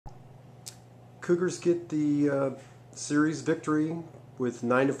Cougars get the series victory with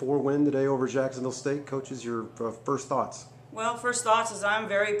 9-4 win today over Jacksonville State. Coaches, your first thoughts? Well, first thoughts is I'm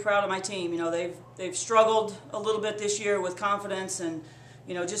very proud of my team. You know, they've struggled a little bit this year with confidence and,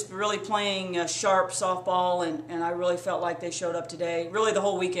 you know, just really playing sharp softball, and I really felt like they showed up today. Really the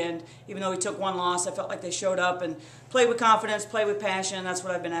whole weekend, even though we took one loss, I felt like they showed up and played with confidence, played with passion. That's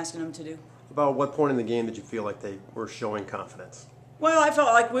what I've been asking them to do. About what point in the game did you feel like they were showing confidence? Well, I felt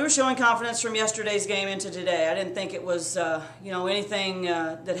like we were showing confidence from yesterday's game into today. I didn't think it was, you know, anything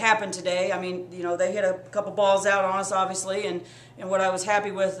that happened today. I mean, you know, they hit a couple balls out on us, obviously, and what I was happy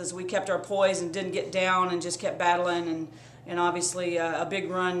with is we kept our poise and didn't get down and just kept battling, and obviously a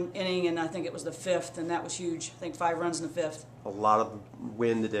big run inning, and I think it was the fifth, and that was huge. I think 5 runs in the fifth. A lot of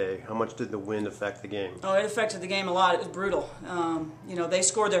wind today. How much did the wind affect the game? Oh, it affected the game a lot. It was brutal. You know, they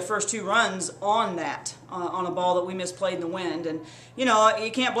scored their first 2 runs on that, on a ball that we misplayed in the wind. And, you know,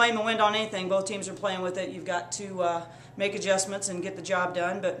 you can't blame the wind on anything. Both teams are playing with it. You've got to make adjustments and get the job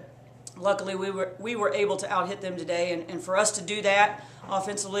done. But luckily we were able to out-hit them today. And for us to do that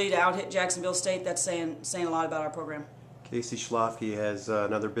offensively, to out-hit Jacksonville State, that's saying a lot about our program. Casey Schlafke has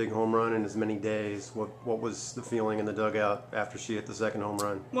another big home run in as many days. What was the feeling in the dugout after she hit the second home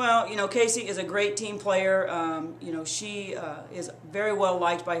run? Well, you know, Casey is a great team player. You know, she is very well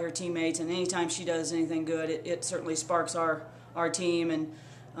liked by her teammates, and anytime she does anything good, it certainly sparks our team. And,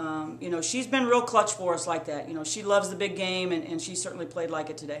 you know, she's been real clutch for us like that. You know, she loves the big game, and she certainly played like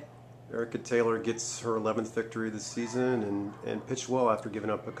it today. Erica Taylor gets her 11th victory this season and pitched well after giving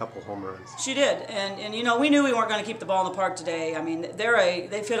up a couple home runs. She did, and you know, we knew we weren't going to keep the ball in the park today. I mean,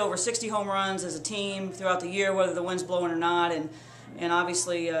 they've hit over 60 home runs as a team throughout the year, whether the wind's blowing or not, and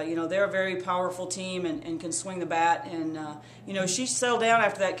obviously, you know, they're a very powerful team and can swing the bat, and you know, she settled down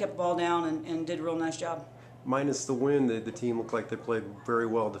after that, kept the ball down, and did a real nice job. Minus the win, the team looked like they played very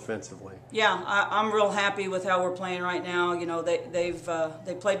well defensively. Yeah, I'm real happy with how we're playing right now. You know, they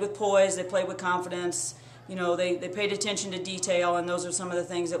played with poise, they played with confidence. You know, they paid attention to detail, and those are some of the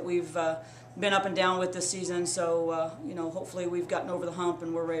things that we've been up and down with this season. So, you know, hopefully we've gotten over the hump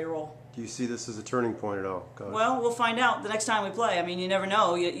and we're ready to roll. Do you see this as a turning point at all, Coach? Well, we'll find out the next time we play. I mean, you never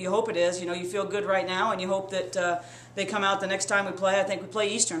know. You hope it is. You know, you feel good right now, and you hope that they come out the next time we play. I think we play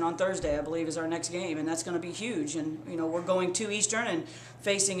Eastern on Thursday, I believe, is our next game, and that's going to be huge. And, you know, we're going to Eastern and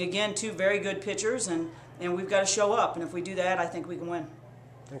facing, again, 2 very good pitchers, and we've got to show up. And if we do that, I think we can win.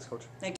 Thanks, Coach. Thank you.